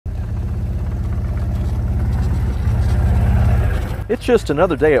It's just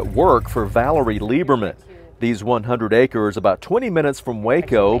another day at work for Valerie Lieberman. These 100 acres, about 20 minutes from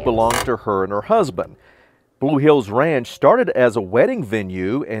Waco, belong to her and her husband. Blue Hills Ranch started as a wedding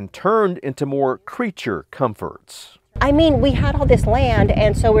venue and turned into more creature comforts. I mean, we had all this land,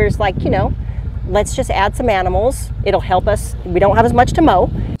 and so we was like, let's just add some animals. It'll help us. We don't have as much to mow.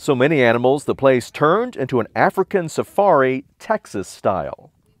 So many animals, the place turned into an African safari, Texas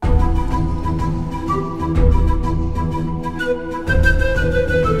style.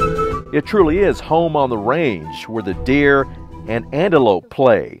 It truly is home on the range where the deer and antelope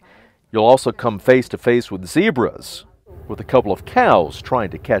play. You'll also come face to face with zebras, with a couple of cows trying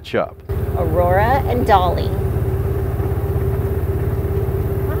to catch up. Aurora and Dolly.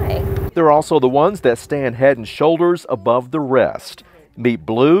 Hi. They're also the ones that stand head and shoulders above the rest. Meet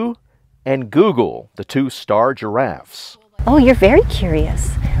Blue and Google, the two star giraffes. Oh, you're very curious.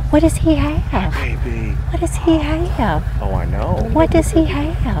 What does he have? Baby. What does he have? Oh, I know. What does he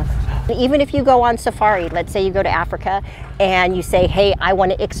have? Even if you go on safari, let's say you go to Africa and you say, hey, I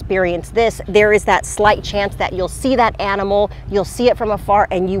want to experience this, there is that slight chance that you'll see that animal, you'll see it from afar,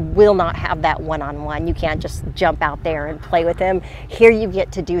 and you will not have that one-on-one. You can't just jump out there and play with him. Here you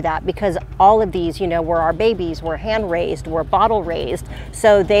get to do that because all of these, were our babies, were hand-raised, were bottle-raised,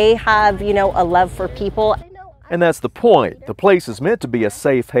 so they have, a love for people. And that's the point. The place is meant to be a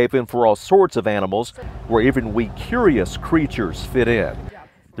safe haven for all sorts of animals, where even we curious creatures fit in.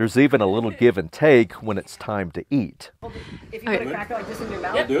 There's even a little give and take when it's time to eat. If you put a cracker like this in your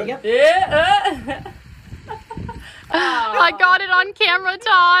mouth, yep. Yeah. I got it on camera,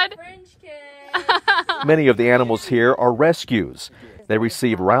 Todd. Many of the animals here are rescues. They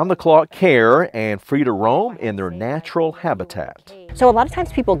receive round-the-clock care and free to roam in their natural habitat. So a lot of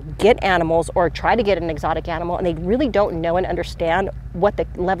times people get animals or try to get an exotic animal and they really don't know and understand what the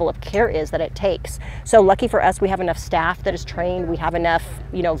level of care is that it takes. So lucky for us, we have enough staff that is trained, we have enough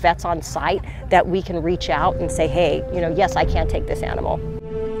vets on site that we can reach out and say, hey, yes, I can take this animal.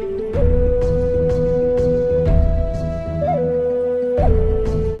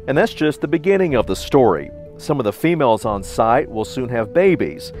 And that's just the beginning of the story. Some of the females on site will soon have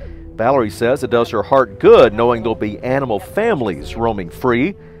babies. Valerie says it does her heart good knowing there'll be animal families roaming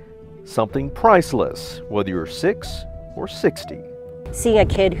free. Something priceless, whether you're 6 or 60. Seeing a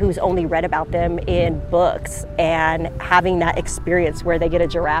kid who's only read about them in books and having that experience where they get a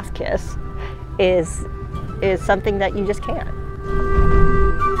giraffe kiss is something that you just can't.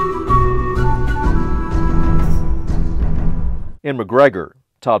 In McGregor,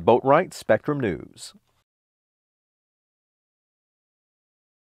 Todd Boatwright, Spectrum News.